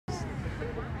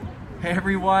Hey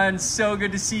everyone, so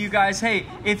good to see you guys. Hey,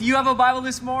 if you have a Bible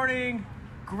this morning,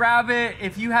 grab it.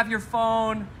 If you have your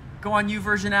phone, go on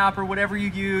YouVersion app or whatever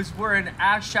you use. We're in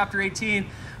Acts chapter 18.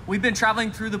 We've been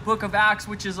traveling through the book of Acts,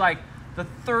 which is like the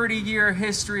 30-year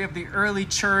history of the early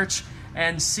church,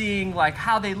 and seeing like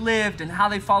how they lived and how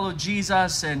they followed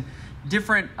Jesus and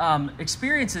different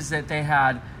experiences that they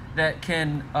had that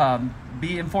can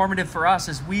be informative for us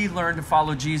as we learn to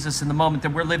follow Jesus in the moment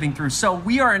that we're living through. So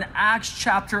we are in Acts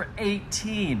chapter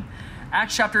 18.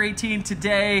 Acts chapter 18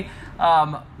 today.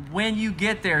 When you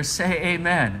get there, say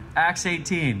amen. Acts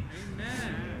 18.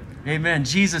 Amen. Amen.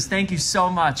 Jesus, thank you so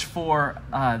much for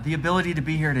the ability to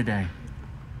be here today.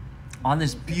 On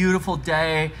this beautiful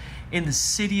day in the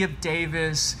city of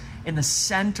Davis, in the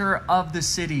center of the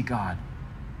city, God,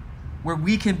 where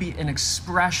we can be an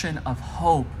expression of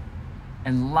hope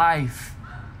and life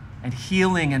and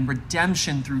healing and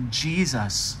redemption through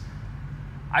Jesus.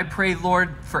 I pray,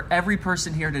 Lord, for every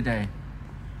person here today,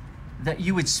 that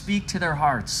you would speak to their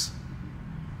hearts.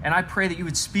 And I pray that you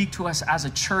would speak to us as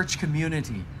a church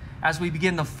community as we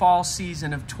begin the fall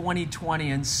season of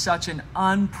 2020 in such an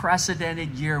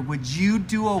unprecedented year. Would you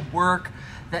do a work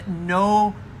that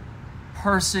no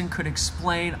person could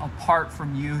explain apart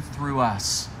from you through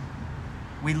us?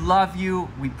 We love you,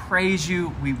 we praise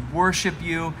you, we worship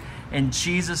you in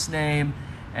Jesus' name.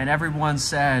 And everyone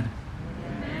said,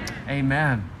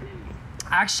 Amen.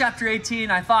 Acts chapter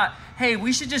 18, I thought, hey,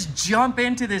 we should just jump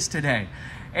into this today.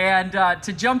 And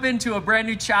to jump into a brand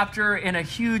new chapter in a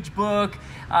huge book,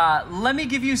 let me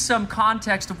give you some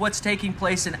context of what's taking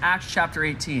place in Acts chapter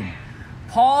 18.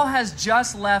 Paul has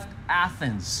just left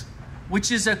Athens, which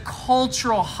is a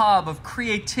cultural hub of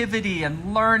creativity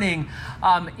and learning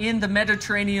in the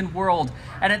Mediterranean world.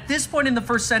 And at this point in the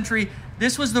first century,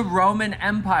 this was the Roman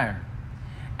Empire.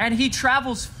 And he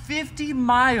travels 50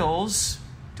 miles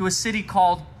to a city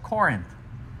called Corinth.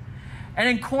 And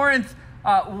in Corinth,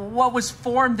 what was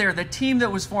formed there, the team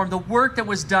that was formed, the work that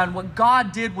was done, what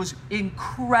God did was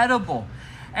incredible.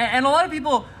 And a lot of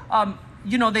people,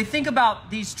 they think about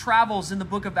these travels in the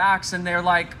book of Acts and they're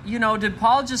like, did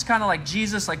Paul just kind of like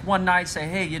Jesus, like one night say,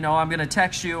 hey, I'm going to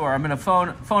text you, or I'm going to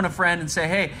phone a friend and say,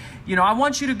 hey, I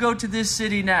want you to go to this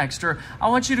city next, or I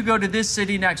want you to go to this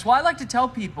city next. Well, I like to tell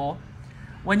people,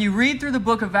 when you read through the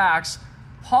book of Acts,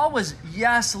 Paul was,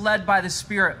 yes, led by the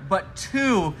Spirit, but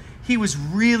two, he was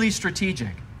really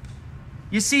strategic.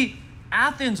 You see,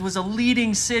 Athens was a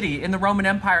leading city in the Roman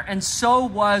Empire, and so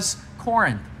was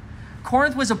Corinth.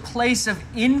 Corinth was a place of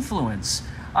influence.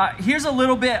 Here's a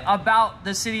little bit about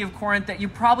the city of Corinth that you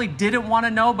probably didn't want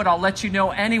to know, but I'll let you know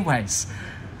anyways.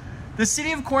 The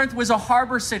city of Corinth was a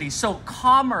harbor city, so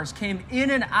commerce came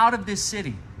in and out of this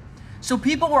city. So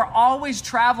people were always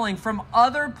traveling from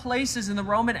other places in the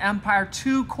Roman Empire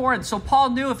to Corinth. So Paul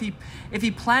knew if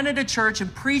he planted a church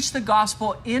and preached the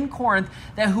gospel in Corinth,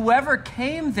 that whoever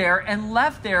came there and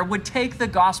left there would take the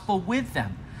gospel with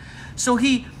them. So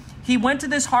he went to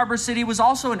this harbor city. It was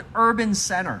also an urban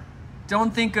center.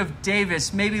 Don't think of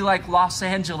Davis, maybe like Los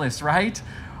Angeles, right?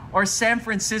 Or San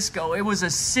Francisco. It was a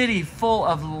city full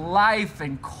of life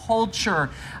and culture,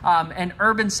 and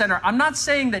urban center. I'm not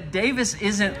saying that Davis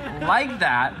isn't like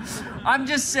that. I'm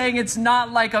just saying it's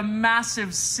not like a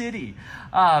massive city.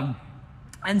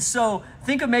 And so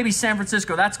think of maybe San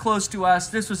Francisco. That's close to us.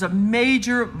 This was a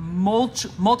major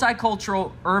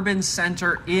multicultural urban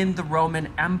center in the Roman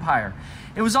Empire.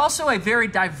 It was also a very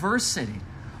diverse city,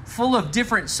 full of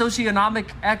different socioeconomic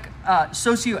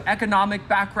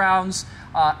backgrounds,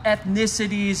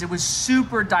 ethnicities. It was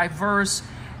super diverse,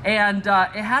 and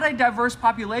it had a diverse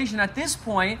population. At this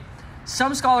point,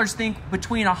 some scholars think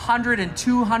between 100 and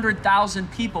 200,000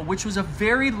 people, which was a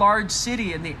very large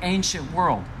city in the ancient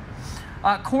world.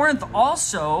 Corinth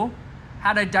also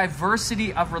had a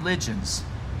diversity of religions.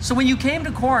 So when you came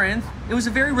to Corinth, it was a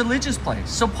very religious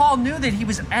place. So Paul knew that he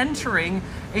was entering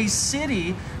a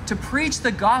city to preach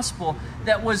the gospel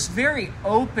that was very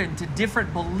open to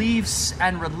different beliefs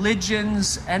and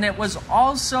religions, and it was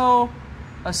also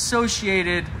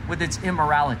associated with its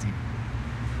immorality.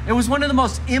 It was one of the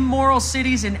most immoral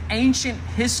cities in ancient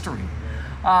history.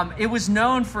 It was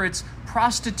known for its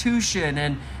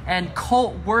prostitution and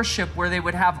cult worship, where they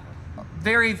would have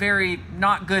very, very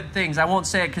not good things. I won't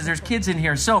say it because there's kids in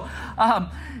here. So,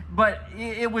 but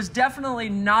it was definitely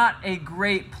not a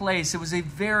great place. It was a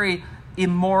very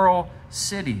immoral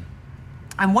city.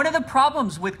 And one of the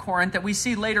problems with Corinth that we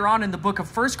see later on in the book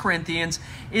of 1 Corinthians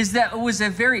is that it was a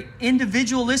very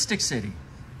individualistic city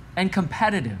and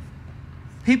competitive.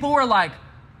 People were like,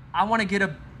 I want to get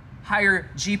a higher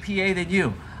GPA than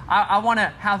you. I want to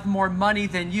have more money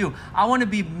than you. I want to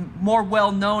be more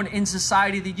well-known in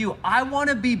society than you. I want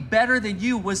to be better than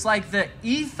you was like the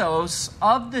ethos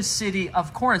of the city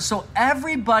of Corinth. So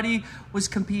everybody was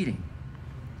competing.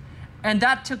 And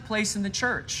that took place in the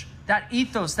church. That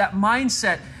ethos, that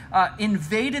mindset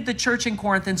invaded the church in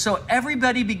Corinth. And so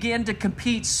everybody began to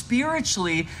compete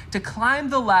spiritually, to climb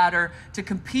the ladder, to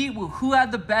compete with who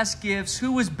had the best gifts,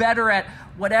 who was better at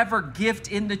whatever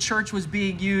gift in the church was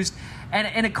being used.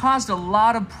 And it caused a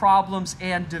lot of problems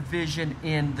and division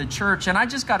in the church. And I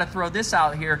just got to throw this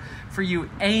out here for you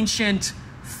ancient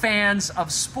fans of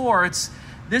sports.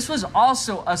 This was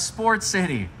also a sports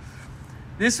city.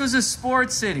 This was a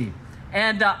sports city.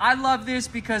 And I love this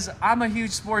because I'm a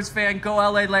huge sports fan. Go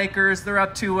LA Lakers. They're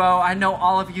up 2-0. I know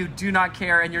all of you do not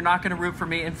care and you're not going to root for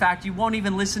me. In fact, you won't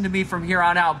even listen to me from here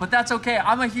on out. But that's okay.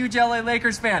 I'm a huge LA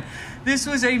Lakers fan. This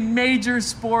was a major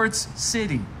sports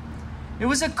city. It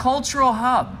was a cultural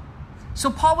hub. So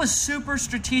Paul was super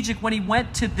strategic when he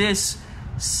went to this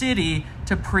city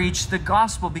to preach the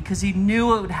gospel because he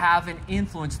knew it would have an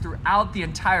influence throughout the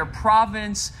entire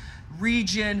province,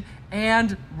 region,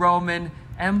 and Roman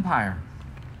Empire.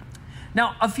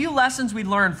 Now, a few lessons we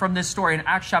learned from this story in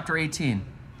Acts chapter 18.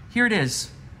 Here it is.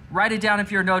 Write it down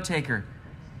if you're a note taker.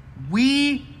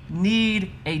 We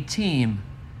need a team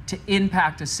to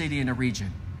impact a city and a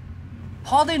region.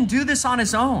 Paul didn't do this on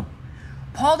his own.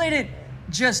 Paul didn't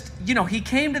just, he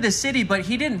came to the city, but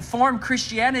he didn't form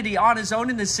Christianity on his own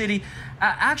in the city.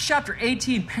 Acts chapter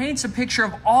 18 paints a picture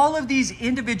of all of these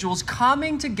individuals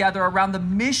coming together around the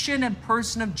mission and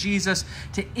person of Jesus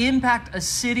to impact a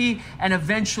city and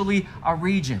eventually a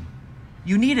region.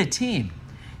 You need a team.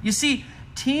 You see,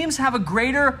 teams have a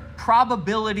greater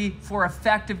probability for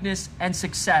effectiveness and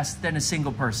success than a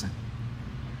single person.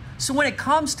 So when it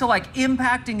comes to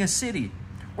impacting a city,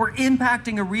 or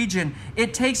impacting a region,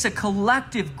 it takes a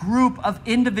collective group of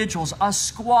individuals, a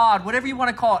squad, whatever you want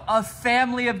to call it, a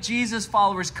family of Jesus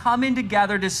followers coming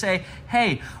together to say,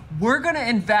 hey, we're going to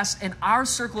invest in our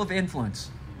circle of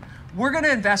influence. We're going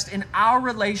to invest in our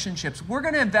relationships. We're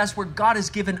going to invest where God has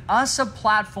given us a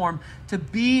platform to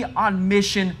be on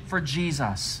mission for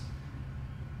Jesus.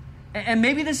 And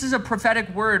maybe this is a prophetic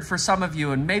word for some of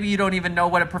you, and maybe you don't even know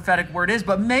what a prophetic word is,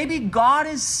 but maybe God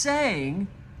is saying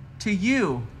to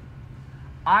you,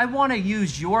 I want to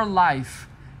use your life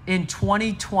in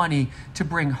 2020 to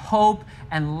bring hope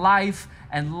and life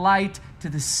and light to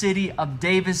the city of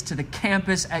Davis, to the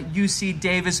campus at UC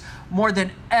Davis more than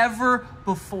ever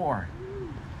before.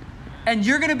 And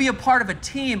you're going to be a part of a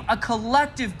team, a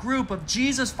collective group of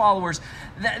Jesus followers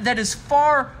that is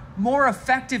far more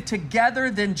effective together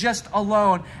than just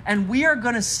alone. And we are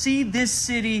going to see this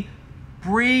city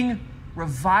bring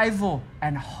revival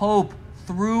and hope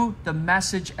through the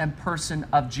message and person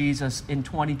of Jesus in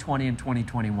 2020 and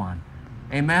 2021.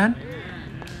 Amen?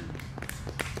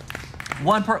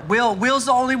 Will's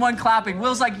the only one clapping.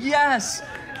 Will's like, yes,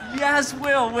 yes,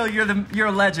 Will. Will, you're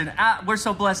a legend. We're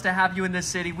so blessed to have you in this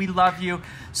city. We love you.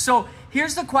 So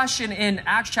here's the question in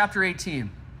Acts chapter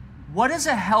 18. What does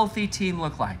a healthy team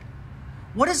look like?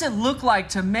 What does it look like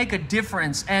to make a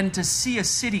difference and to see a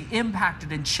city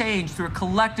impacted and changed through a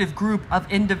collective group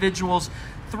of individuals?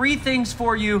 3 things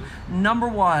for you. Number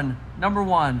one,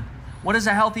 what does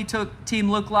a healthy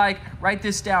team look like? Write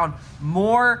this down.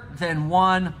 More than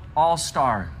one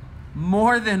all-star.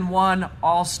 More than one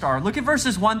all-star. Look at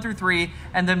verses 1 through 3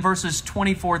 and then verses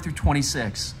 24 through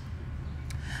 26.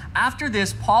 After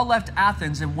this, Paul left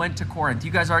Athens and went to Corinth.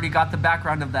 You guys already got the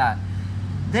background of that.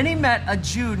 Then he met a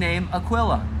Jew named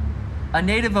Aquila, a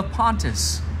native of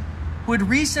Pontus, who had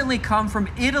recently come from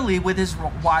Italy with his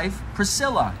wife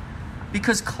Priscilla,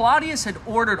 because Claudius had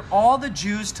ordered all the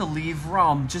Jews to leave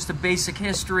Rome. Just a basic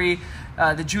history.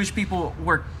 The Jewish people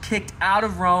were kicked out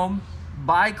of Rome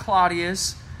by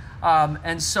Claudius.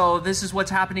 And so this is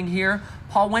what's happening here.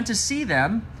 Paul went to see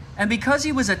them. And because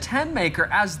he was a tent maker,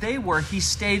 as they were, he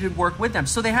stayed and worked with them.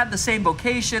 So they had the same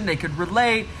vocation. They could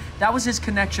relate. That was his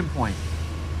connection point.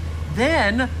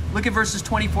 Then, look at verses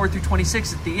 24 through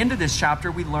 26. At the end of this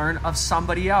chapter, we learn of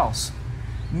somebody else.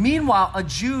 Meanwhile, a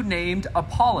Jew named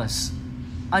Apollos,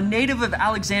 a native of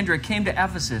Alexandria, came to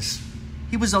Ephesus.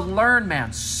 He was a learned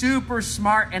man, super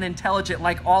smart and intelligent,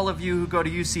 like all of you who go to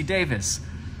UC Davis,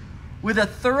 with a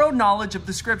thorough knowledge of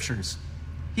the scriptures.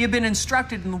 He had been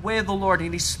instructed in the way of the Lord,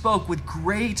 and he spoke with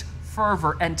great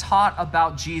fervor and taught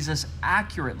about Jesus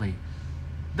accurately,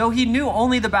 though he knew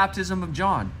only the baptism of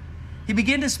John. He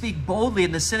began to speak boldly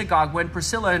in the synagogue. When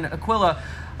Priscilla and Aquila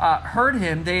heard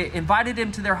him, they invited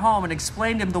him to their home and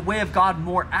explained to him the way of God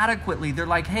more adequately. They're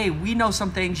like, hey, we know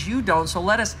some things you don't, so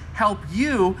let us help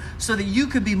you so that you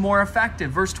could be more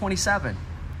effective. Verse 27.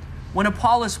 When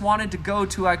Apollos wanted to go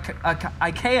to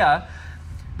Achaia,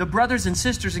 the brothers and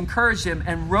sisters encouraged him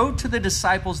and wrote to the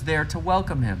disciples there to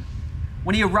welcome him.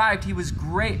 When he arrived, he was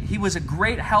a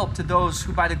great help to those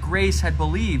who by the grace had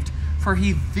believed, for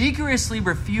he vigorously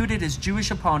refuted his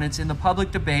Jewish opponents in the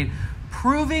public debate,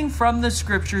 proving from the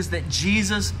scriptures that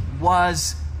Jesus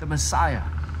was the Messiah.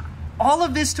 All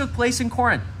of this took place in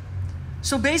Corinth.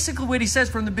 So basically what he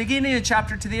says from the beginning of the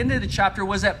chapter to the end of the chapter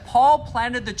was that Paul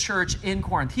planted the church in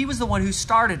Corinth. He was the one who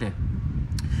started it.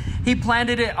 He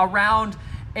planted it around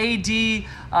AD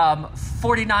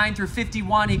 49 through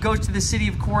 51. He goes to the city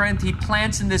of Corinth. He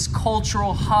plants in this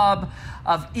cultural hub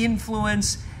of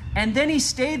influence. And then he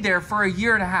stayed there for a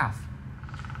year and a half.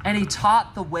 And he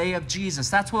taught the way of Jesus.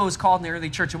 That's what it was called in the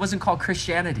early church. It wasn't called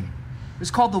Christianity. It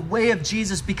was called the way of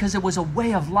Jesus because it was a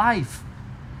way of life.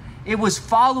 It was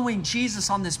following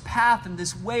Jesus on this path and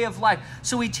this way of life.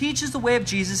 So he teaches the way of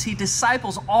Jesus. He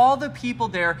disciples all the people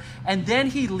there. And then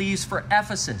he leaves for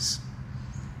Ephesus.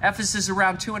 Ephesus is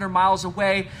around 200 miles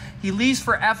away. He leaves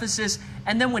for Ephesus.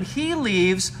 And then when he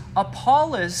leaves,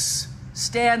 Apollos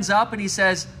stands up and he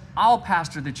says, I'll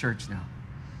pastor the church now.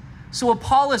 So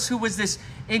Apollos, who was this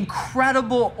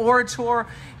incredible orator,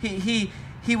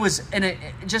 he was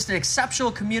just an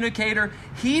exceptional communicator.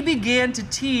 He began to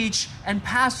teach and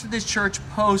pastor this church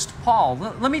post-Paul.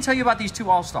 Let me tell you about these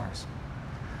two all-stars.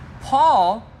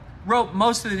 Paul wrote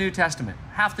most of the New Testament,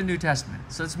 half the New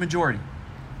Testament, so it's a majority.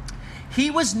 He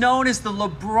was known as the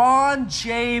LeBron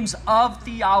James of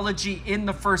theology in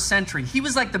the first century. He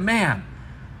was like the man.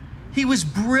 He was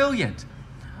brilliant.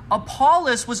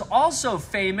 Apollos was also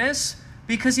famous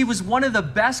because he was one of the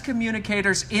best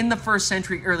communicators in the first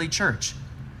century early church.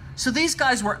 So these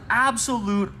guys were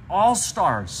absolute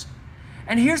all-stars.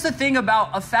 And here's the thing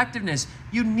about effectiveness.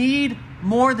 You need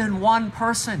more than one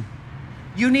person.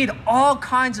 You need all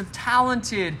kinds of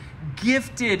talented,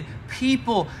 gifted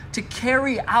people to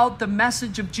carry out the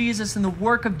message of Jesus and the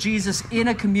work of Jesus in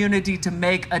a community to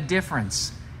make a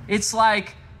difference. It's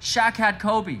like Shaq had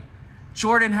Kobe,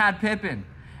 Jordan had Pippen,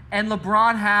 and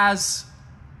LeBron has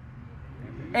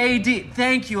AD.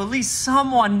 Thank you. At least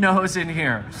someone knows in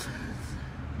here.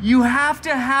 You have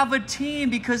to have a team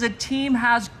because a team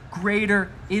has greater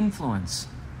influence.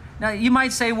 Now, you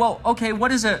might say, well, okay, what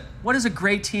does a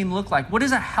great team look like? What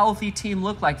does a healthy team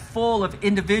look like, full of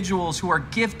individuals who are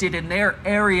gifted in their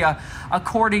area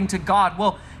according to God?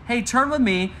 Well, hey, turn with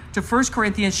me to 1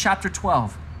 Corinthians chapter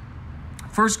 12.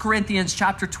 1 Corinthians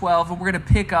chapter 12, and we're going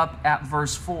to pick up at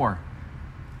verse 4.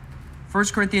 1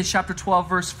 Corinthians chapter 12,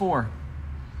 verse 4.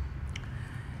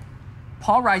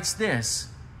 Paul writes this.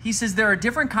 He says there are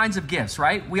different kinds of gifts,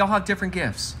 right? We all have different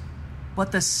gifts,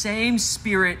 but the same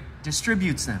Spirit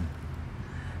distributes them.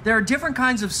 There are different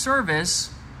kinds of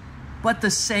service, but the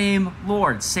same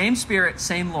Lord. Same Spirit,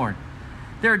 same Lord.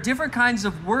 There are different kinds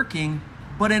of working,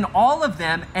 but in all of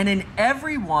them and in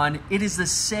every one, it is the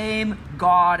same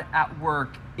God at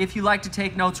work. If you like to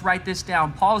take notes, write this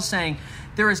down. Paul is saying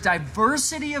there is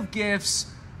diversity of gifts,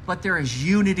 but there is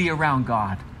unity around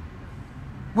God.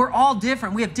 We're all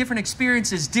different. We have different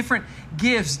experiences, different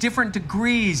gifts, different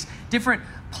degrees, different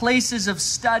places of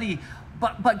study.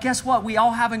 But guess what? We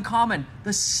all have in common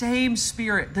the same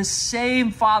Spirit, the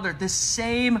same Father, the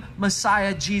same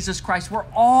Messiah, Jesus Christ. We're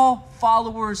all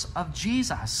followers of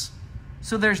Jesus.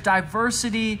 So there's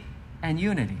diversity and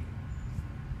unity.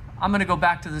 I'm going to go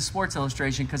back to the sports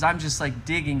illustration because I'm just like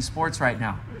digging sports right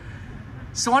now.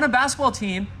 So on a basketball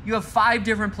team, you have 5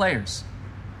 different players.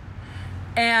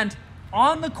 And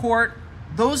on the court,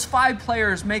 those 5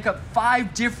 players make up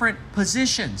 5 different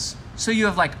positions. So you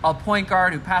have like a point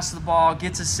guard who passes the ball,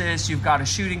 gets assists. You've got a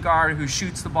shooting guard who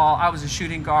shoots the ball. I was a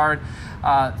shooting guard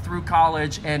through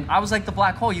college, and I was like the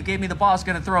black hole. You gave me the ball, I was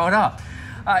going to throw it up.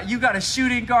 You got a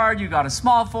shooting guard, you got a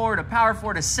small forward, a power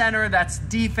forward, a center. That's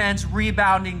defense,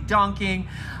 rebounding, dunking.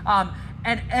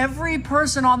 And every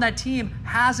person on that team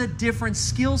has a different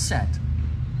skill set.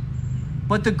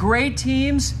 But the great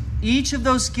teams, each of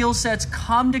those skill sets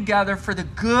come together for the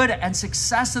good and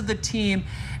success of the team.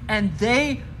 And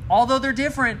they, although they're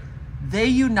different, they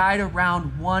unite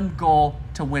around one goal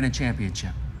to win a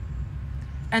championship.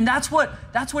 And that's what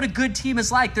a good team is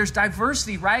like. There's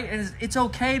diversity, right? And it's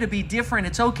okay to be different.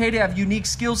 It's okay to have unique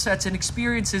skill sets and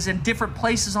experiences in different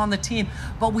places on the team.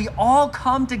 But we all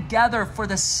come together for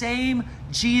the same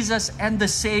Jesus and the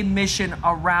same mission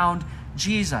around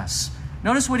Jesus.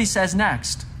 Notice what he says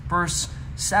next, verse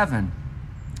 7.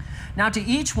 Now to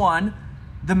each one,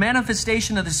 the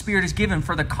manifestation of the Spirit is given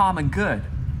for the common good.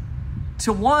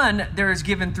 To one, there is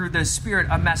given through the Spirit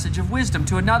a message of wisdom.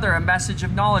 To another, a message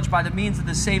of knowledge by the means of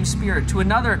the same Spirit. To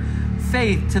another,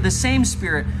 faith to the same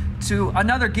Spirit. To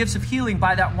another, gifts of healing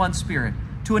by that one Spirit.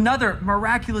 To another,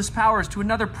 miraculous powers. To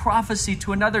another, prophecy.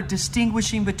 To another,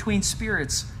 distinguishing between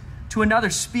spirits. To another,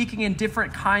 speaking in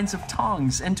different kinds of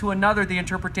tongues. And to another, the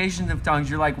interpretation of tongues.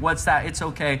 You're like, what's that? It's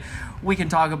okay. We can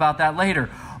talk about that later.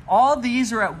 All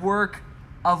these are at work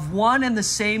of one and the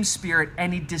same Spirit,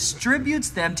 and he distributes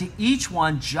them to each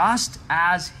one just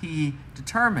as he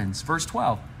determines. Verse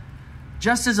 12.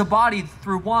 Just as a body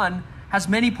through one has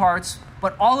many parts,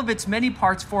 but all of its many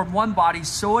parts form one body,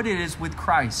 so it is with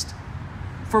Christ.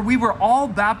 For we were all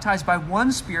baptized by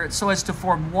one Spirit so as to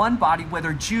form one body,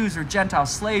 whether Jews or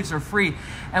Gentiles, slaves or free.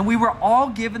 And we were all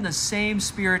given the same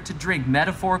Spirit to drink.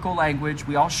 Metaphorical language.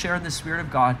 We all share in the Spirit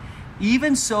of God.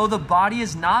 Even so, the body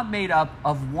is not made up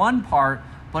of one part,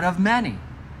 but of many.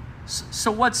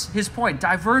 So what's his point?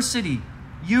 Diversity,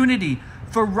 unity,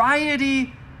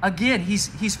 variety. Again,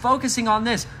 he's focusing on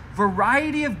this.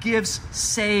 Variety of gifts,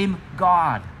 same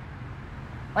God.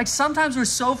 Like sometimes we're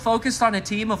so focused on a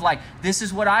team of like, this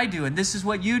is what I do and this is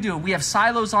what you do. And we have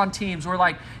silos on teams, or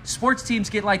like sports teams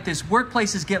get like this,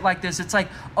 workplaces get like this. It's like,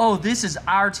 oh, this is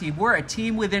our team. We're a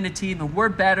team within a team and we're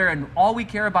better and all we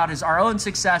care about is our own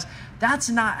success. That's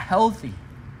not healthy.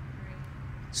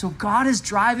 So God is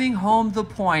driving home the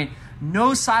point.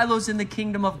 No silos in the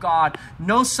kingdom of God.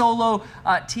 No solo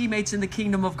teammates in the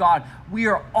kingdom of God. We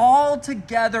are all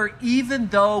together even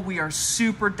though we are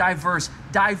super diverse.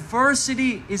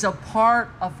 Diversity is a part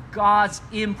of God's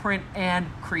imprint and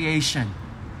creation.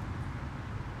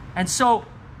 And so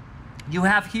you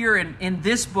have here in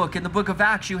this book, in the book of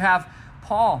Acts, you have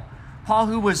Paul. Paul,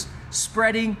 who was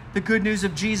spreading the good news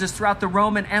of Jesus throughout the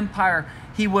Roman Empire.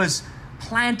 He was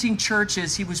planting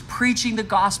churches. He was preaching the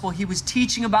gospel. He was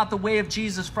teaching about the way of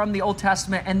Jesus from the Old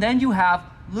Testament. And then you have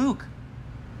Luke,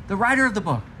 the writer of the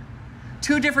book.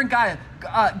 Two different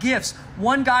gifts.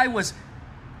 One guy was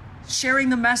sharing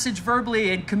the message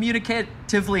verbally and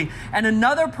communicatively, and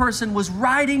another person was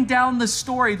writing down the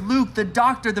story. Luke, the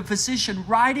doctor, the physician,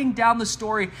 writing down the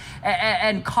story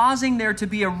and causing there to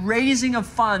be a raising of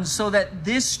funds so that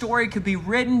this story could be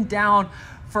written down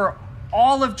for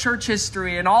all of church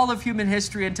history and all of human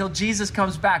history until Jesus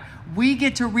comes back. We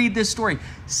get to read this story.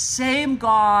 Same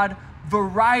God,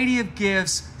 variety of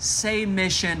gifts, same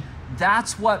mission.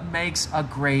 That's what makes a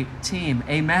great team.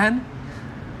 Amen?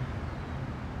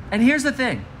 And here's the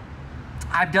thing.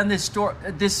 I've done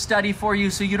this study for you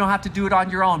so you don't have to do it on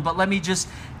your own, but let me just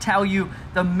tell you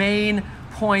the main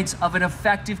points of an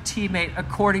effective teammate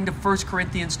according to 1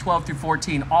 Corinthians 12 through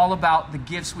 14, all about the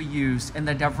gifts we use and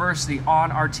the diversity on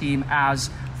our team as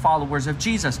followers of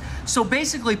Jesus. So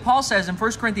basically, Paul says in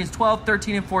 1 Corinthians 12,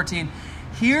 13, and 14,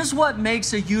 here's what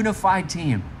makes a unified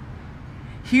team.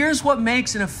 Here's what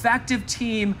makes an effective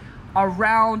team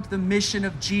around the mission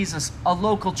of Jesus, a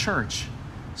local church.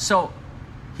 So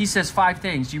he says 5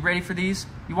 things. You ready for these?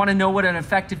 You want to know what an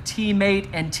effective teammate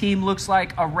and team looks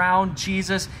like around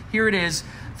Jesus? Here it is.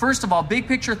 First of all, big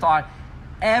picture thought.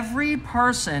 Every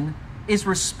person is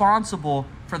responsible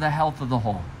for the health of the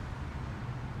whole.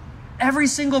 Every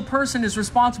single person is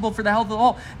responsible for the health of the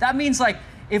whole. That means like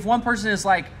if one person is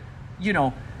like,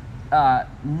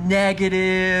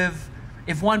 negative,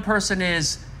 if one person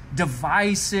is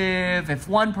divisive, if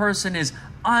one person is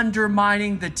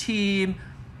undermining the team,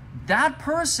 that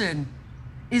person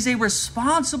is a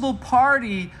responsible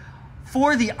party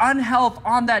for the unhealth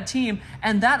on that team,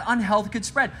 and that unhealth could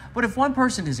spread. But if one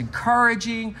person is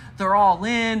encouraging, they're all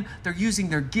in, they're using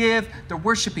their gift, they're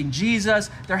worshiping Jesus,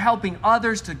 they're helping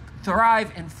others to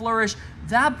thrive and flourish,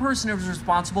 that person is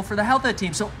responsible for the health of the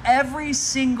team. So every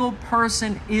single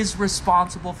person is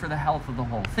responsible for the health of the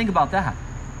whole. Think about that.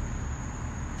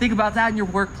 Think about that in your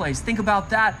workplace. Think about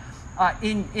that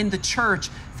in the church.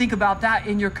 Think about that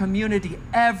in your community.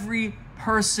 Every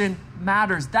person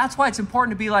matters. That's why it's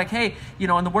important to be like, hey,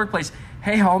 in the workplace,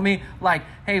 hey, homie, like,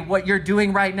 hey, what you're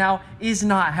doing right now is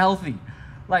not healthy.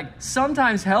 Like,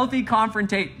 sometimes healthy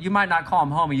confrontate, you might not call him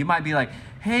homie. You might be like,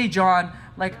 hey, John,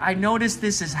 like, I noticed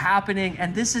this is happening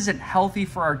and this isn't healthy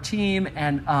for our team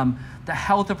and the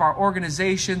health of our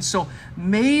organization. So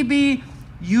maybe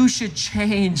you should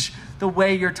change the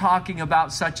way you're talking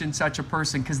about such and such a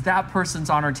person because that person's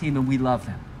on our team and we love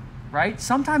them, right?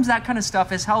 Sometimes that kind of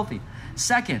stuff is healthy.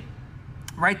 Second,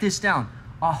 write this down,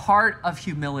 a heart of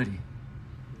humility.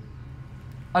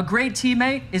 A great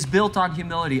teammate is built on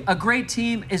humility. A great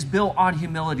team is built on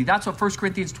humility. That's what 1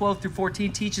 Corinthians 12 through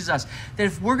 14 teaches us. That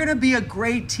if we're going to be a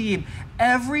great team,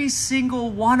 every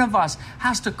single one of us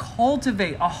has to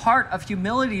cultivate a heart of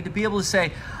humility to be able to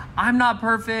say, I'm not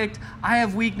perfect. I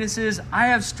have weaknesses. I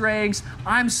have strengths.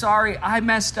 I'm sorry. I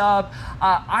messed up.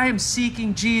 I am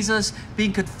seeking Jesus,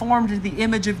 being conformed to the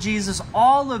image of Jesus.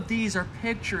 All of these are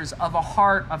pictures of a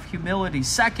heart of humility.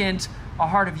 Second, a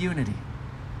heart of unity.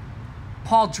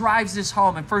 Paul drives this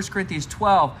home in 1 Corinthians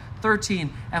 12,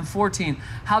 13, and 14,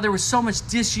 how there was so much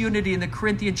disunity in the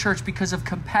Corinthian church because of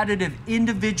competitive,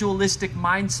 individualistic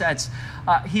mindsets.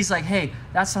 He's like, hey,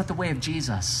 that's not the way of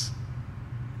Jesus.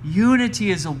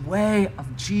 Unity is a way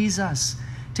of Jesus.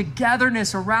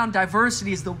 Togetherness around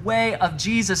diversity is the way of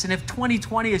Jesus. And if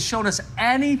 2020 has shown us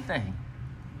anything,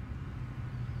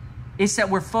 it's that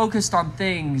we're focused on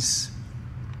things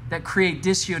that create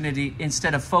disunity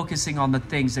instead of focusing on the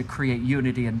things that create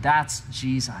unity. And that's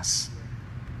Jesus.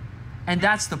 And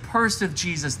that's the person of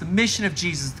Jesus, the mission of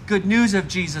Jesus, the good news of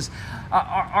Jesus,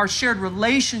 our shared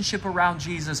relationship around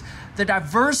Jesus, the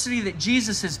diversity that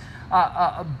Jesus has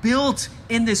built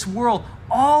in this world.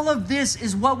 All of this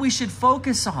is what we should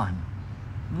focus on.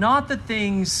 Not the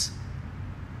things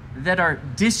that are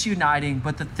disuniting,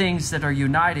 but the things that are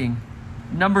uniting.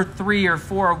 Number 3 or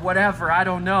 4 or whatever, I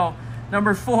don't know.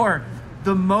 Number 4,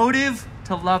 the motive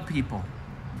to love people.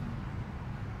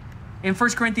 In 1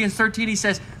 Corinthians 13, he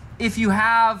says, if you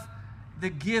have the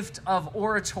gift of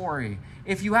oratory,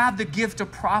 if you have the gift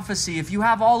of prophecy, if you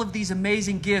have all of these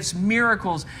amazing gifts,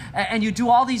 miracles, and you do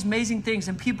all these amazing things,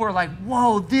 and people are like,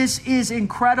 whoa, this is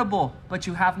incredible, but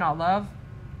you have not love,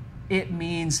 it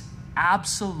means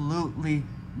absolutely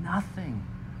nothing.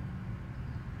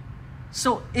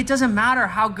 So it doesn't matter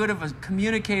how good of a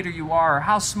communicator you are, or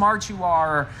how smart you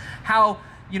are, or how,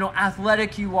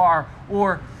 athletic you are,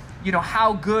 or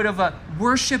how good of a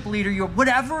worship leader you are,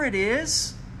 whatever it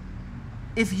is,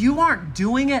 if you aren't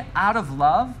doing it out of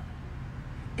love,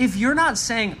 if you're not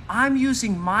saying, I'm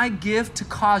using my gift to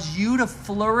cause you to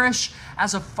flourish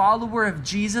as a follower of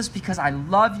Jesus because I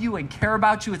love you and care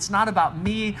about you, it's not about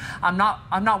me. I'm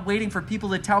not waiting for people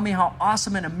to tell me how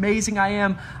awesome and amazing I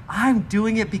am. I'm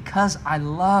doing it because I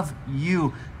love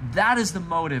you. That is the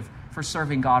motive for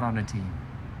serving God on a team.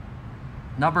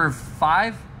 Number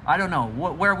 5, I don't know.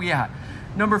 Where are we at?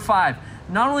 Number 5,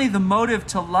 not only the motive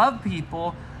to love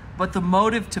people, but the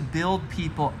motive to build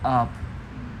people up.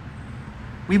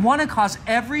 We want to cause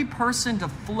every person to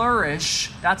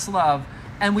flourish. That's love.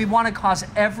 And we want to cause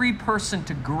every person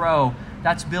to grow.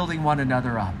 That's building one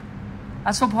another up.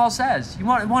 That's what Paul says. You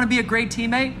want to be a great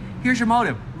teammate? Here's your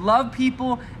motive. Love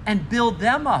people and build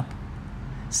them up.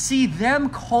 See them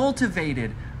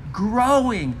cultivated,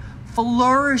 growing,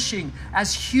 flourishing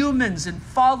as humans and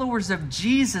followers of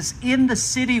Jesus in the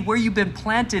city where you've been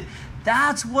planted.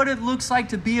 That's what it looks like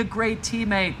to be a great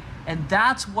teammate. And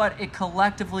that's what it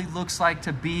collectively looks like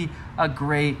to be a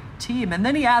great team. And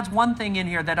then he adds one thing in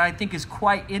here that I think is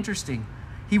quite interesting.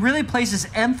 He really places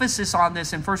emphasis on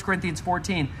this in 1 Corinthians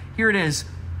 14. Here it is.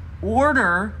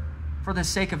 Order for the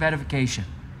sake of edification.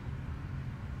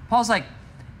 Paul's like,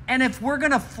 and if we're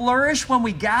going to flourish when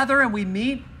we gather and we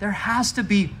meet, there has to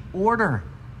be order,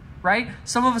 right?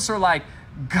 Some of us are like,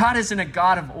 God isn't a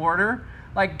God of order.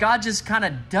 Like God just kind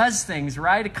of does things,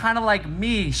 right? Kind of like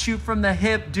me, shoot from the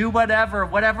hip, do whatever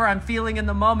I'm feeling in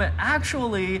the moment.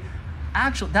 Actually,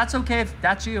 that's okay if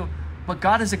that's you, but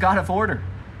God is a God of order.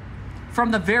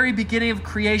 From the very beginning of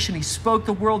creation, he spoke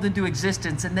the world into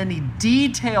existence, and then he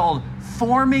detailed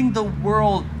forming the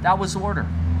world. That was order.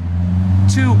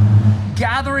 To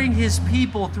gathering his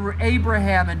people through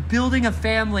Abraham and building a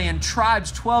family and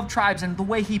tribes, 12 tribes, and the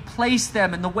way he placed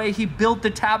them and the way he built the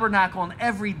tabernacle and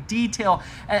every detail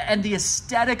and the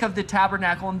aesthetic of the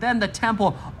tabernacle and then the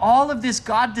temple. All of this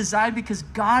God designed because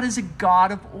God is a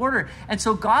God of order. And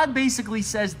so God basically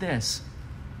says this: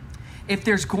 if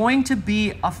there's going to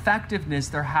be effectiveness,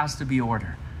 there has to be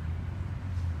order.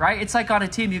 Right? It's like on a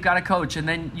team, you got a coach, and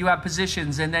then you have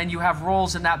positions, and then you have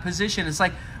roles in that position. It's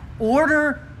like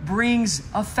order brings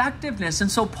effectiveness. And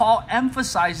so Paul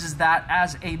emphasizes that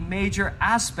as a major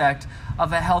aspect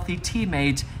of a healthy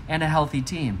teammate and a healthy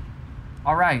team.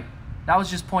 All right. That was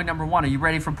just point number 1. Are you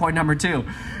ready for point number 2?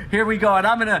 Here we go. And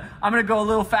I'm gonna go a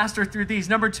little faster through these.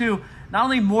 Number 2, not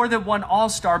only more than one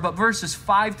all-star, but verses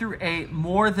 5 through 8,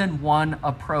 more than one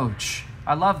approach.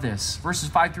 I love this. Verses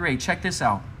 5 through 8. Check this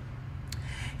out.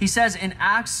 He says in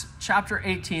Acts chapter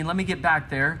 18, let me get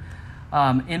back there.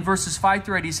 In verses 5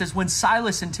 through 8, he says, when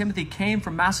Silas and Timothy came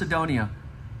from Macedonia,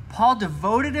 Paul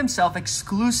devoted himself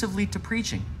exclusively to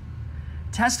preaching,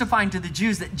 testifying to the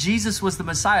Jews that Jesus was the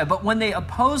Messiah. But when they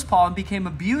opposed Paul and became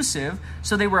abusive,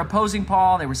 so they were opposing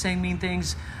Paul, they were saying mean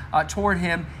things toward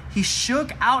him, he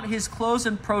shook out his clothes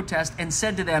in protest and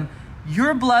said to them,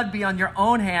 your blood be on your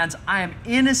own hands. I am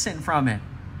innocent from it.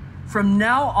 From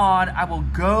now on, I will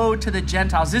go to the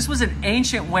Gentiles. This was an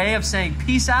ancient way of saying,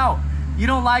 peace out. You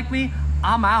don't like me?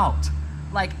 I'm out.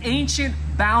 Like ancient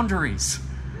boundaries.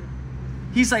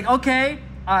 He's like, okay,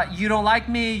 you don't like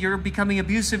me. You're becoming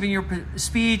abusive in your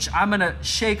speech. I'm going to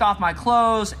shake off my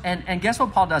clothes. And guess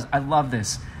what Paul does? I love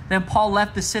this. Then Paul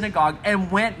left the synagogue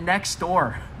and went next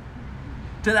door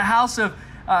to the house of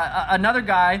another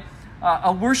guy,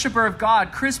 a worshiper of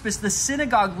God, Crispus, the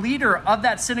synagogue leader of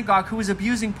that synagogue who was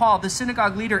abusing Paul. The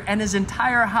synagogue leader and his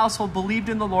entire household believed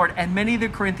in the Lord, and many of the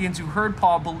Corinthians who heard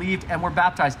Paul believed and were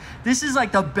baptized. This is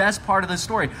like the best part of the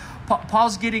story.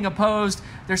 Paul's getting opposed.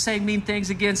 They're saying mean things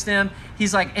against him.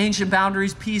 He's like, ancient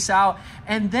boundaries, peace out.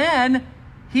 And then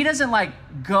he doesn't like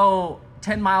go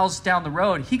 10 miles down the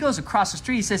road. He goes across the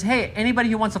street. He says, hey, anybody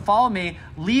who wants to follow me,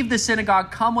 leave the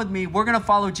synagogue, come with me. We're going to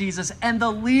follow Jesus. And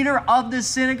the leader of the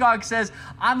synagogue says,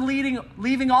 I'm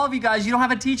leaving all of you guys. You don't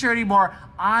have a teacher anymore.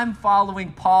 I'm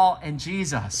following Paul and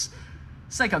Jesus.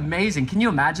 It's like amazing. Can you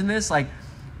imagine this? Like,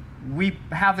 we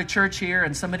have a church here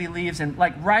and somebody leaves, and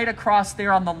like right across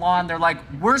there on the lawn, they're like,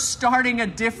 we're starting a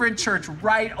different church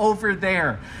right over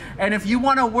there. And if you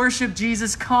want to worship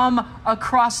Jesus, come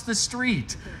across the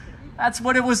street. That's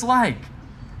what it was like.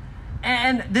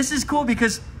 And this is cool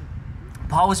because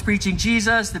Paul was preaching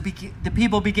Jesus. The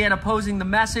people began opposing the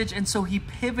message. And so he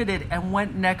pivoted and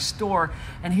went next door.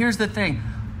 And here's the thing.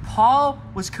 Paul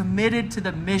was committed to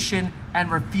the mission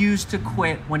and refused to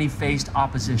quit when he faced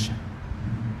opposition.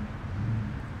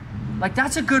 Like,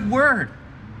 that's a good word.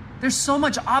 There's so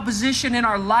much opposition in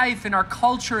our life, in our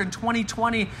culture in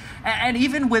 2020. And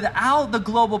even without the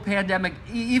global pandemic,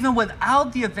 even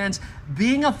without the events,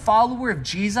 being a follower of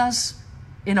Jesus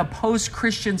in a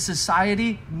post-Christian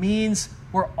society means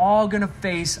we're all going to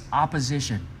face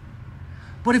opposition.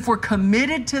 But if we're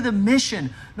committed to the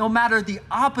mission, no matter the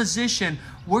opposition,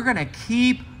 we're going to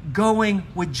keep going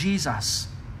with Jesus.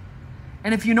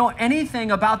 And if you know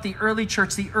anything about the early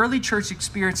church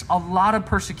experienced a lot of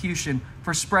persecution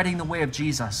for spreading the way of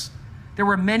Jesus. There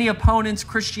were many opponents.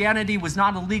 Christianity was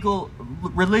not a legal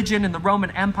religion in the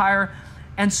Roman Empire.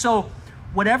 And so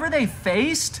whatever they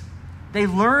faced, they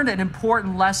learned an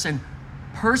important lesson.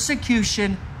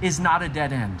 Persecution is not a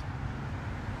dead end.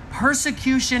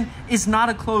 Persecution is not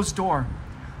a closed door.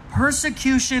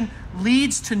 Persecution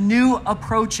leads to new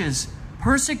approaches.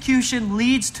 Persecution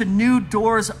leads to new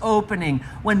doors opening.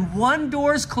 When one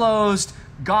door is closed,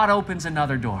 God opens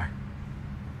another door.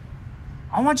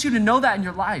 I want you to know that in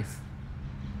your life.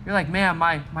 You're like, man,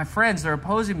 my friends, they're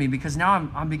opposing me because now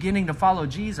I'm beginning to follow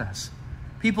Jesus.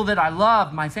 People that I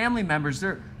love, my family members,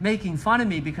 they're making fun of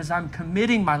me because I'm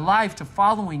committing my life to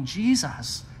following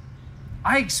Jesus.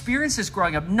 I experienced this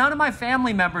growing up. None of my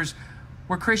family members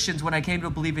were Christians when I came to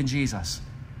believe in Jesus.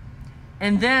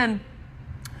 And then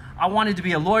I wanted to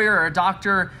be a lawyer or a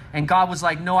doctor, and God was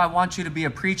like, no, I want you to be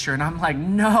a preacher. And I'm like,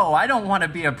 no, I don't want to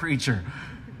be a preacher.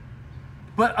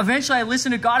 But eventually I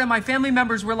listened to God, and my family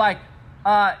members were like,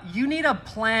 you need a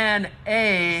plan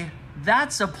A.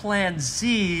 That's a plan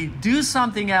Z. Do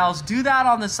something else. Do that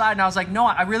on the side. And I was like, no,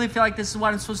 I really feel like this is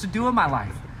what I'm supposed to do in my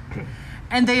life.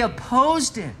 And they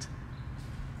opposed it.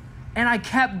 And I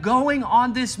kept going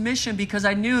on this mission because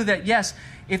I knew that, yes,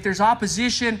 if there's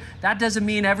opposition, that doesn't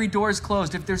mean every door is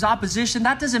closed. If there's opposition,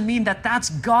 that doesn't mean that that's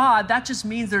God. That just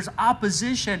means there's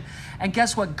opposition. And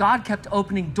guess what? God kept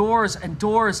opening doors and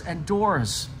doors and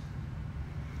doors.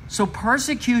 So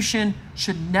persecution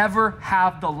should never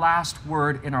have the last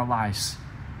word in our lives.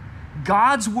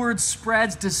 God's word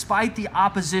spreads despite the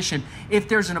opposition. If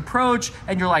there's an approach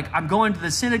and you're like, I'm going to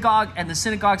the synagogue, and the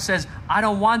synagogue says, I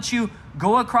don't want you,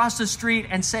 go across the street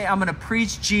and say, I'm going to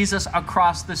preach Jesus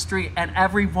across the street. And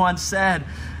everyone said,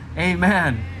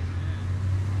 amen.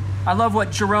 I love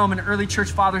what Jerome, an early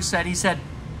church father, said. He said,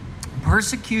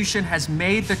 persecution has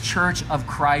made the church of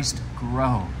Christ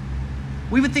grow.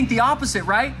 We would think the opposite,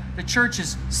 right? The church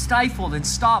is stifled and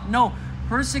stopped. No,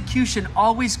 persecution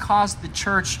always caused the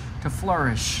church to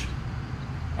flourish.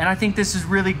 And I think this is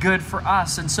really good for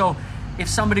us. And so if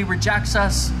somebody rejects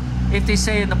us, if they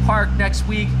say in the park next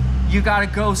week, you got to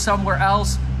go somewhere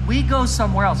else, we go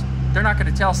somewhere else. They're not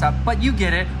going to tell us that, but you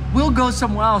get it. We'll go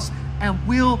somewhere else and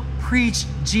we'll preach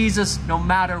Jesus no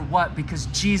matter what, because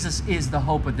Jesus is the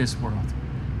hope of this world.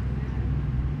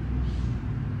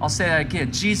 I'll say that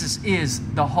again. Jesus is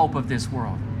the hope of this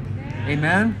world.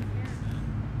 Amen.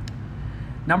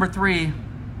 Number 3,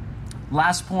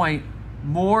 last point,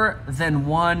 more than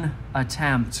one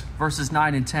attempt. Verses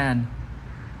 9 and 10.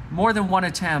 More than one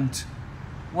attempt.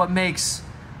 What makes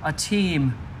a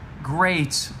team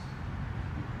great?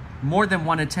 More than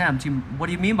one attempt. What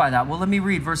do you mean by that? Well, let me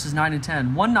read verses 9 and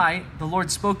 10. One night, the Lord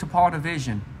spoke to Paul in a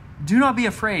vision. Do not be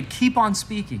afraid. Keep on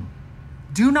speaking.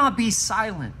 Do not be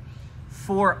silent,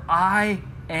 for I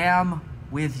am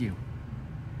with you.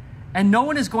 And no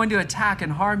one is going to attack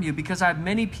and harm you because I have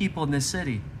many people in this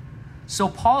city. So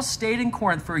Paul stayed in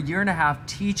Corinth for 1.5 years,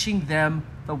 teaching them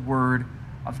the word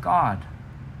of God.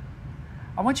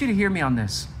 I want you to hear me on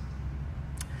this.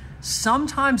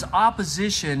 Sometimes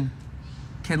opposition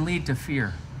can lead to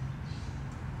fear.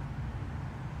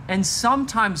 And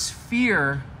sometimes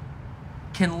fear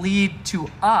can lead to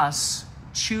us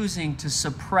choosing to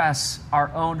suppress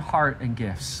our own heart and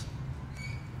gifts.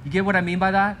 You get what I mean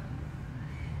by that?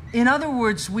 In other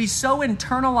words, we so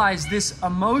internalize this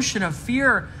emotion of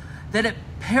fear that it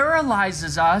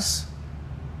paralyzes us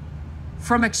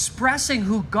from expressing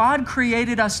who God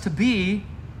created us to be,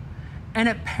 and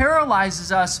it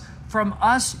paralyzes us from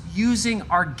us using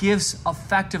our gifts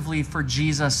effectively for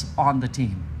Jesus on the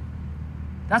team.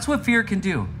 That's what fear can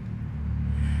do.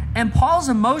 And Paul's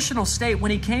emotional state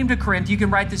when he came to Corinth, you can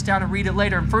write this down and read it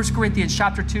later, in 1 Corinthians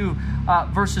chapter 2,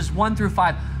 verses 1 through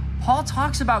 5, Paul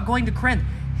talks about going to Corinth.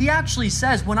 He actually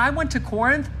says, when I went to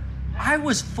Corinth, I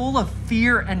was full of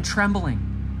fear and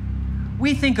trembling.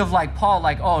 We think of like Paul,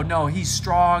 like, oh no, he's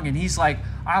strong and he's like,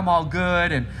 I'm all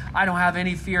good and I don't have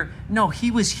any fear. No, he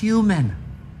was human.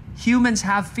 Humans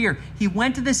have fear. He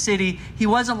went to the city. He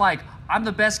wasn't like, I'm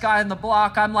the best guy in the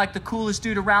block. I'm like the coolest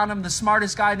dude around him, the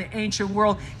smartest guy in the ancient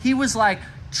world. He was like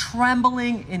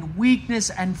trembling in weakness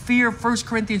and fear, 1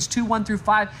 Corinthians 2, 1 through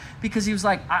 5, because he was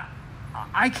like,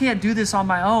 I can't do this on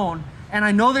my own. And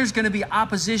I know there's going to be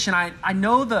opposition. I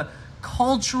know the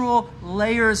cultural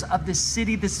layers of this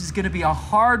city. This is going to be a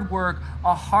hard work,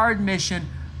 a hard mission,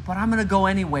 but I'm going to go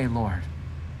anyway, Lord.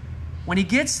 When he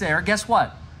gets there, guess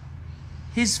what?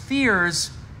 His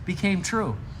fears became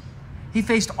true. He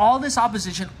faced all this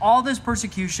opposition, all this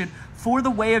persecution for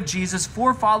the way of Jesus,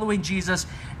 for following Jesus,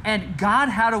 and God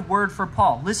had a word for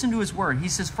Paul. Listen to his word. He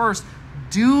says, first,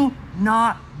 do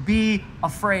not be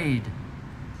afraid.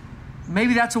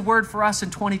 Maybe that's a word for us in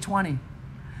 2020,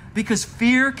 because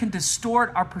fear can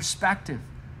distort our perspective.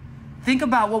 Think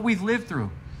about what we've lived through.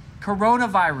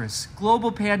 Coronavirus,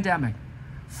 global pandemic,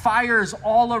 fires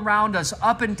all around us,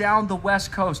 up and down the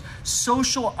West Coast,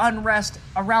 social unrest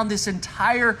around this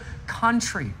entire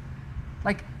country.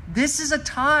 Like, this is a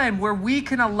time where we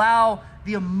can allow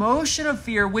the emotion of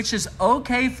fear, which is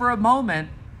okay for a moment,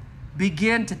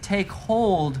 begin to take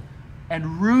hold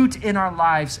and root in our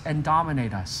lives and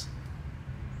dominate us.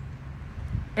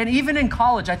 And even in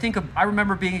college, I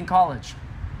remember being in college.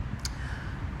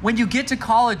 When you get to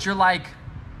college, you're like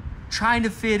trying to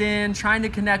fit in, trying to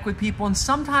connect with people. And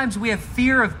sometimes we have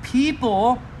fear of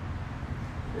people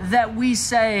that we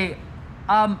say,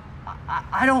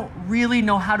 I don't really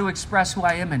know how to express who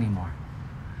I am anymore.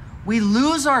 We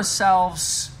lose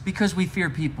ourselves because we fear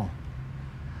people.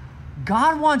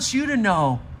 God wants you to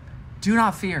know, do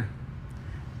not fear.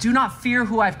 Do not fear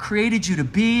who I've created you to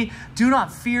be. Do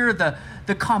not fear the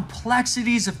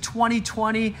complexities of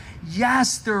 2020.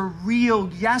 Yes, they're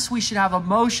real. Yes, we should have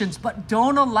emotions, but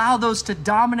don't allow those to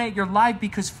dominate your life,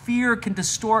 because fear can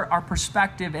distort our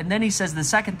perspective. And then he says the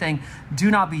second thing,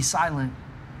 do not be silent.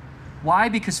 Why?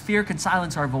 Because fear can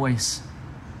silence our voice.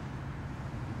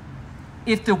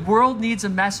 If the world needs a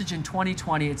message in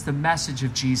 2020, it's the message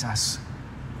of Jesus.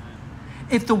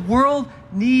 If the world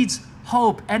needs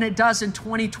hope, and it does in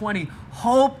 2020,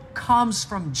 hope comes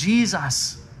from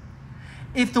Jesus.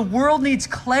 If the world needs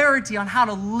clarity on how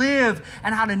to live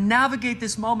and how to navigate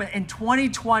this moment in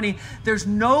 2020, there's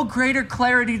no greater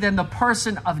clarity than the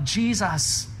person of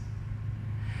Jesus.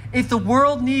 If the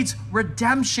world needs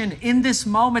redemption in this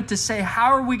moment to say,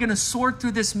 how are we going to sort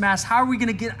through this mess? How are we going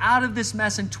to get out of this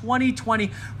mess in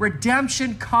 2020?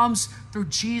 Redemption comes through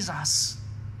Jesus.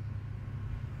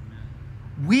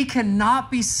 We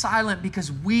cannot be silent because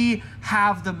we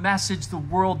have the message the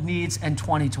world needs in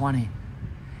 2020.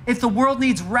 If the world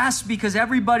needs rest because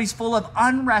everybody's full of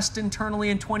unrest internally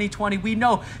in 2020, we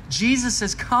know Jesus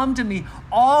says, come to me,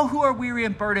 all who are weary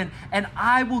and burdened, and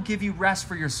I will give you rest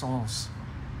for your souls.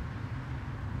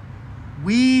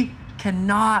 We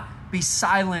cannot be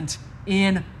silent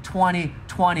in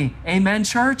 2020. Amen,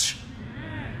 church?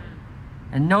 Amen.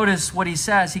 And notice what he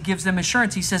says. He gives them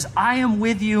assurance. He says, I am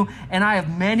with you, and I have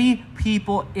many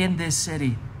people in this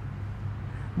city.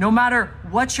 No matter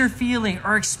what you're feeling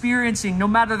or experiencing, no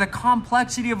matter the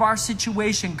complexity of our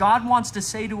situation, God wants to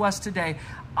say to us today,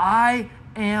 I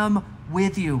am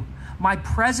with you. My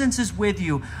presence is with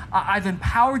you. I've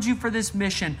empowered you for this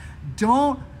mission.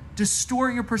 Don't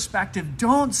distort your perspective.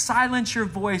 Don't silence your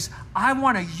voice. I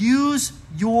want to use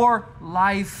your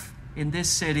life in this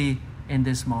city, in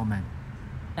this moment.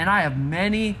 And I have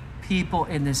many people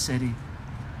in this city.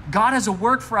 God has a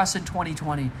work for us in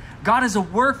 2020. God has a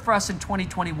work for us in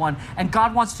 2021. And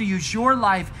God wants to use your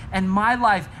life and my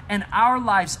life and our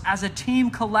lives as a team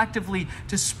collectively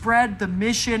to spread the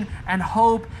mission and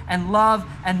hope and love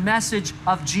and message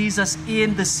of Jesus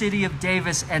in the city of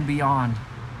Davis and beyond.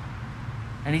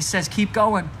 And he says, keep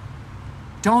going.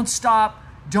 Don't stop.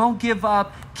 Don't give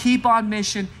up. Keep on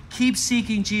mission. Keep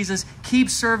seeking Jesus. Keep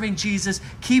serving Jesus.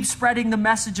 Keep spreading the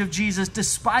message of Jesus.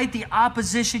 Despite the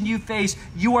opposition you face,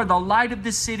 you are the light of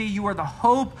this city. You are the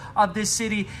hope of this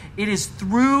city. It is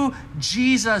through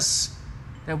Jesus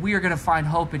that we are going to find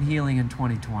hope and healing in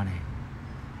 2020.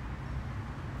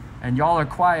 And y'all are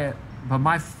quiet, but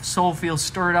my soul feels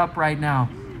stirred up right now.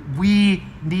 We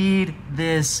need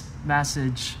this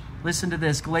message. Listen to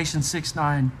this, Galatians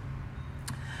 6:9.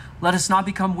 Let us not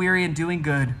become weary in doing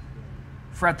good,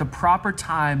 for at the proper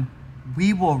time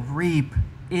we will reap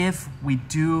if we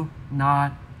do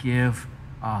not give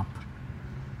up.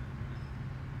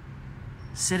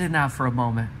 Sit in that for a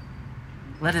moment.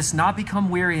 Let us not become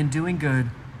weary in doing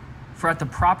good, for at the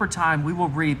proper time we will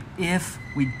reap if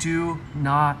we do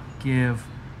not give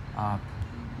up.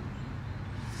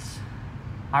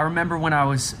 I remember when I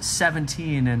was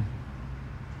 17 and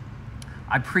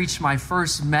I preached my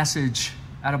first message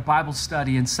at a Bible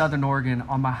study in Southern Oregon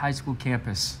on my high school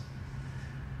campus.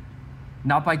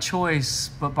 Not by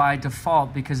choice, but by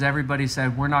default, because everybody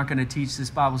said, we're not going to teach this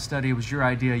Bible study. It was your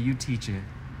idea. You teach it.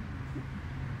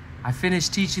 I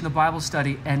finished teaching the Bible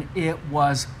study and it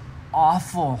was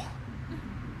awful.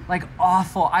 Like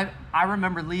awful. I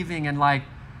remember leaving and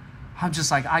I'm just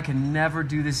like, I can never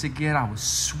do this again. I was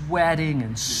sweating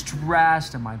and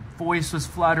stressed and my voice was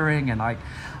fluttering and I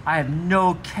had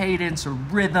no cadence or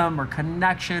rhythm or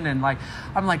connection. And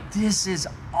I'm like, this is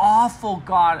awful,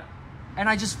 God. And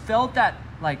I just felt that,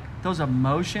 those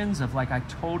emotions of I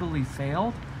totally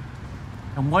failed.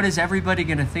 And what is everybody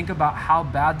going to think about how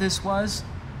bad this was?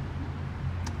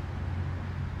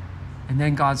 And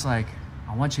then God's like,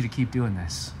 I want you to keep doing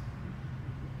this.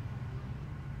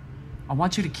 I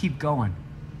want you to keep going.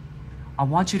 I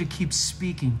want you to keep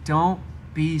speaking. Don't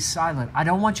be silent. I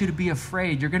don't want you to be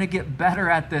afraid. You're going to get better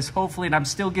at this, hopefully, and I'm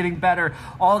still getting better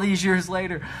all these years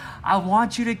later. I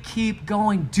want you to keep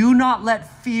going. Do not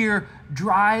let fear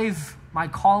drive my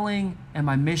calling and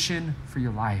my mission for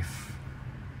your life.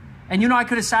 And I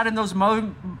could have sat in those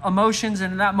emotions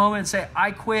and in that moment and say,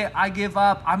 I quit, I give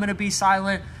up, I'm going to be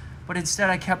silent. But instead,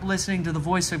 I kept listening to the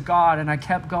voice of God, and I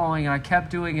kept going, and I kept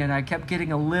doing it, and I kept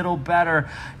getting a little better.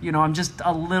 I'm just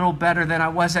a little better than I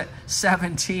was at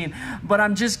 17, but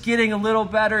I'm just getting a little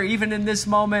better even in this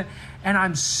moment. And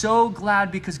I'm so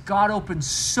glad because God opened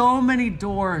so many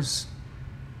doors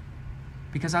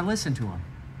because I listened to him,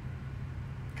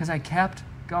 because I kept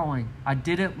going. I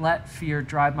didn't let fear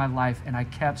drive my life, and I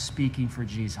kept speaking for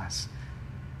Jesus.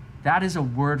 That is a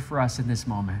word for us in this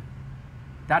moment.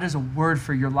 That is a word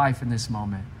for your life in this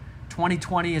moment.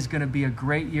 2020 is going to be a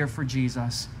great year for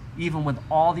Jesus, even with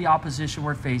all the opposition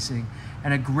we're facing,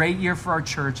 and a great year for our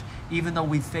church, even though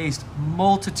we faced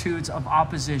multitudes of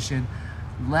opposition.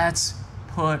 Let's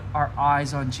put our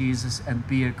eyes on Jesus and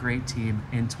be a great team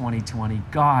in 2020.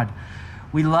 God,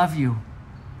 we love you.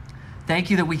 Thank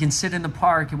you that we can sit in the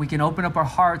park and we can open up our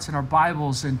hearts and our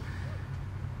Bibles, and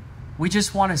we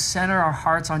just want to center our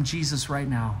hearts on Jesus right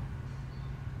now.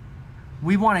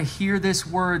 We want to hear this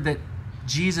word that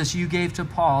Jesus, you gave to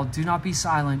Paul. Do not be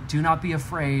silent. Do not be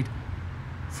afraid,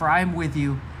 for I am with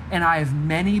you. And I have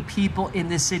many people in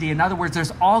this city. In other words,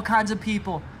 there's all kinds of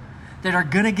people that are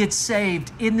going to get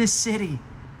saved in this city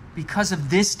because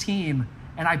of this team.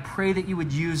 And I pray that you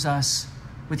would use us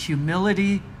with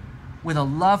humility, with a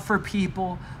love for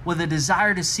people, with a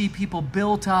desire to see people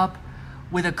built up,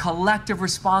 with a collective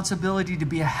responsibility to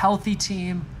be a healthy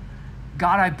team.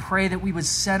 God, I pray that we would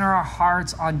center our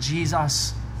hearts on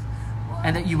Jesus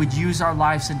and that you would use our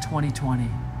lives in 2020.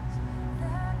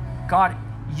 God,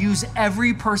 use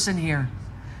every person here.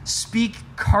 Speak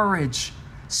courage,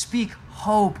 speak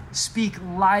hope, speak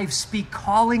life, speak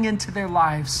calling into their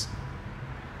lives.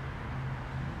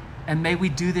 And may we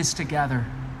do this together,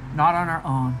 not on our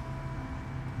own.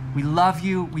 We love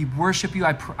you. We worship you.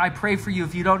 I pray for you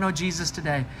if you don't know Jesus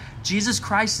today. Jesus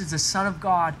Christ is the Son of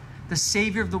God, the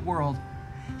Savior of the world.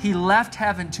 He left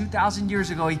heaven 2,000 years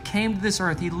ago. He came to this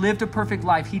earth. He lived a perfect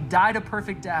life. He died a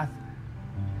perfect death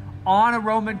on a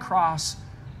Roman cross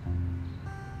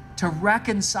to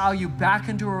reconcile you back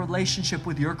into a relationship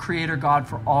with your Creator God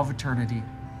for all of eternity,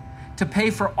 to pay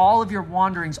for all of your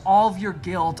wanderings, all of your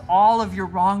guilt, all of your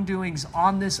wrongdoings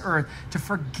on this earth, to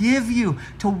forgive you,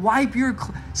 to wipe your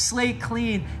slate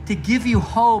clean, to give you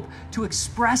hope, to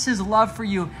express His love for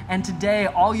you. And today,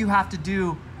 all you have to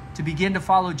do to to begin to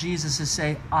follow Jesus is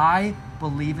say, I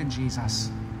believe in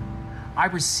Jesus. I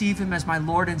receive him as my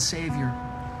Lord and Savior.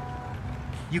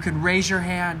 You can raise your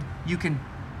hand. You can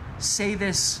say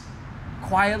this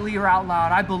quietly or out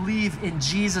loud. I believe in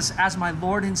Jesus as my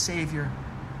Lord and Savior.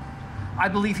 I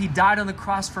believe he died on the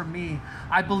cross for me.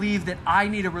 I believe that I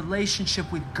need a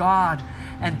relationship with God,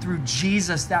 and through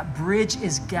Jesus, that bridge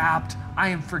is gapped. I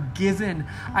am forgiven.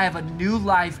 I have a new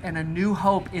life and a new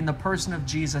hope in the person of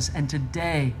Jesus, and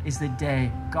today is the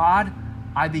day. God,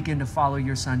 I begin to follow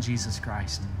your Son, Jesus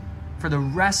Christ, for the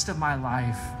rest of my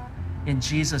life. In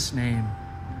Jesus' name,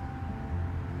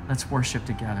 let's worship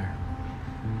together.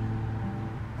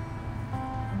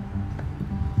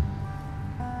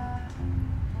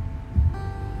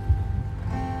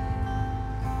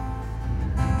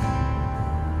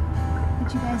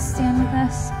 Would you guys stand with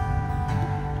us?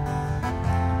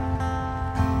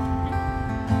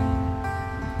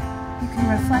 You can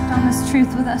reflect on this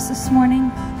truth with us this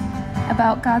morning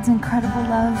about God's incredible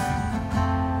love.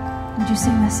 Would you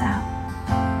sing this out?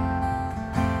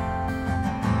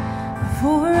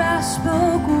 Before I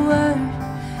spoke a word,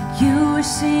 you were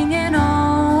singing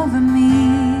over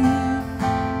me.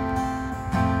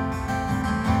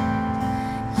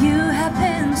 You have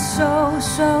been so,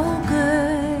 so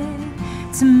good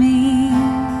to me.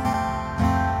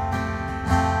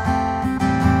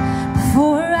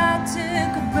 Before I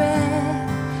took a breath,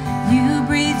 you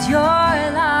breathed your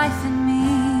life in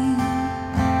me.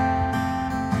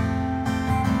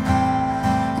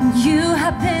 And you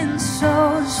have been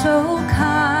so, so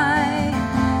kind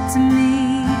to me.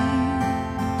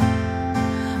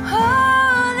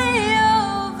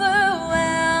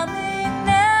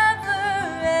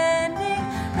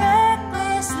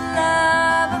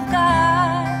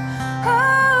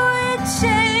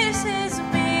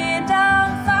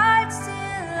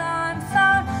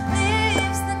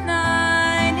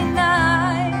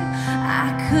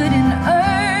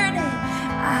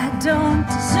 Don't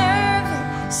deserve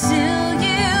it, still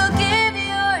you give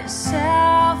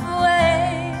yourself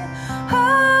away.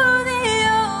 Oh, the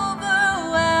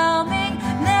overwhelming,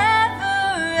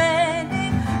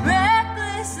 never-ending,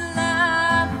 reckless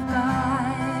love of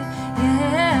God.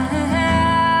 Yeah.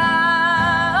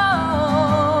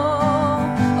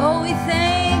 Oh, we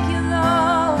thank you,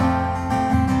 Lord.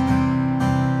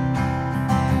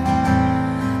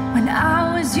 When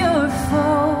I was your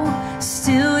foe,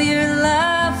 still your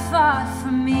love fought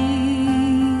for me.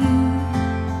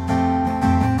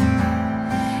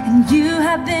 And you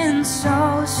have been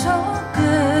so, so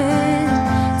good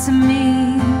to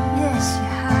me. Yes, you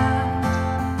have.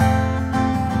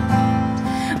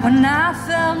 When I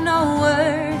felt no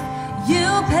worth, you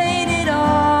paid it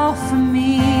all for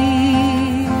me.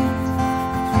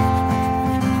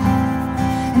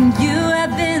 And you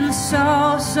have been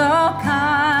so, so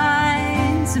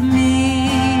kind to me.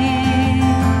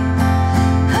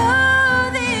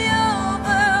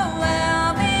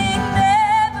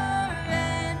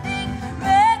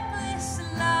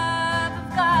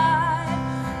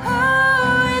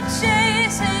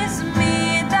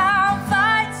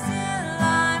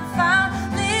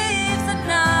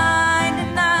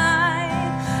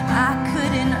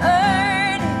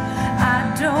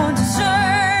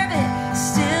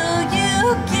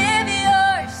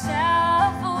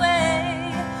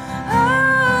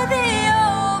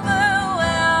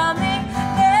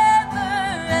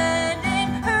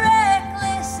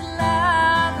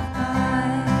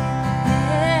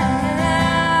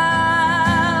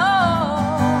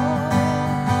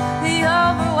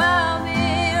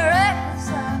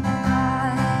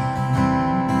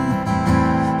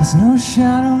 There's no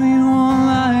shadow you won't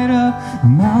light up, a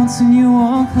mountain you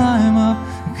won't climb up,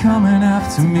 you're coming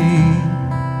after me.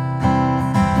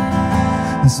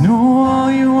 There's no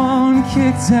wall you won't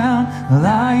kick down, a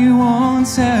lie you won't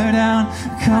tear down,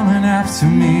 you're coming after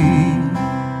me.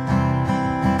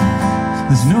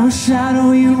 There's no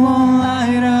shadow you won't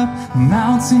light up, a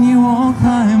mountain you won't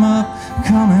climb up, you're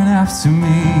coming after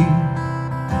me.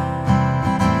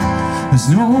 There's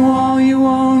no wall you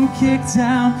won't kick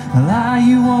down, a lie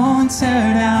you won't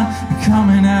tear down, you're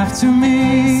coming after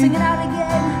me. Sing it out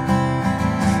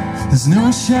again. There's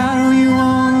no shadow you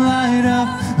won't light up,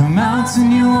 a mountain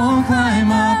you won't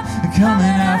climb up, you're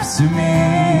coming after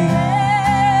me.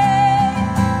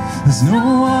 There's no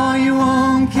wall you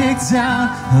won't kick down,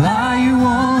 a lie you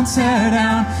won't tear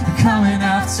down, you're coming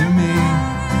after me.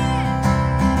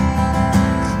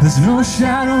 There's no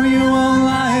shadow you won't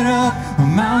light up, a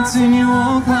mountain you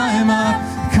won't climb up,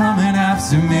 you're coming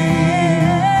after me.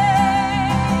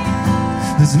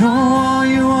 There's no wall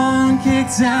you won't kick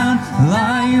down,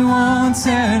 lie you won't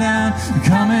tear down. You're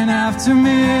coming after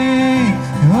me.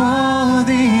 Oh,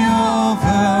 the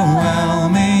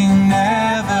overwhelming,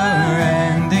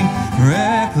 never-ending,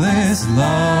 reckless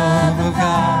love of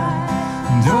God.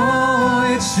 And oh,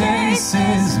 it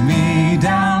chases me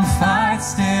down,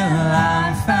 fights till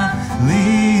I'm found,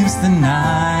 leaves the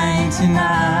 99,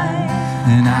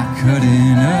 and I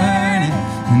couldn't earn it,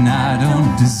 and I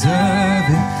don't deserve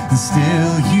it, and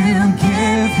still you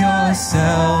give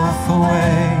yourself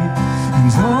away.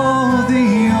 And oh,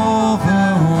 the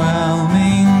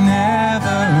overwhelming,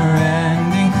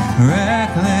 never-ending,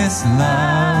 reckless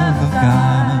love of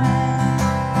God.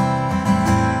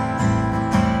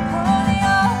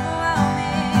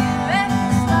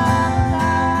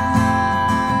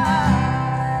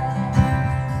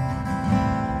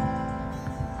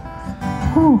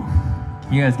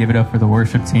 You guys give it up for the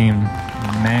worship team,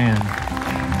 man.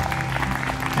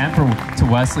 And to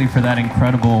Wesley for that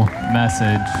incredible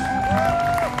message.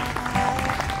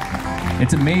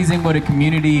 It's amazing what a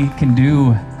community can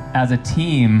do as a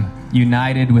team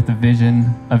united with the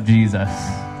vision of Jesus.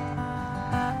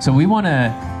 So we want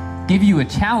to give you a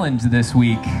challenge this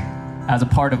week as a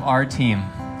part of our team.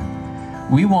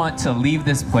 We want to leave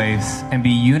this place and be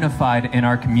unified in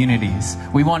our communities.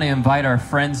 We want to invite our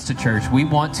friends to church. We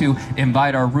want to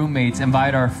invite our roommates,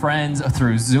 invite our friends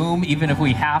through Zoom. Even if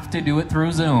we have to do it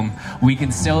through Zoom, we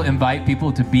can still invite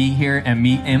people to be here and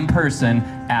meet in person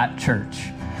at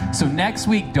church. So next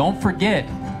week, don't forget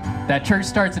that church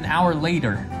starts an hour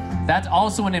later. That's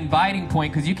also an inviting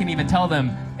point because you can even tell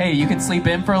them, hey, you can sleep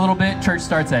in for a little bit. Church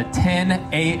starts at 10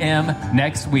 a.m.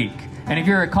 next week. And if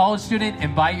you're a college student,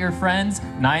 invite your friends.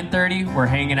 9:30, we're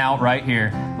hanging out right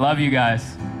here. Love you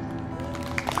guys.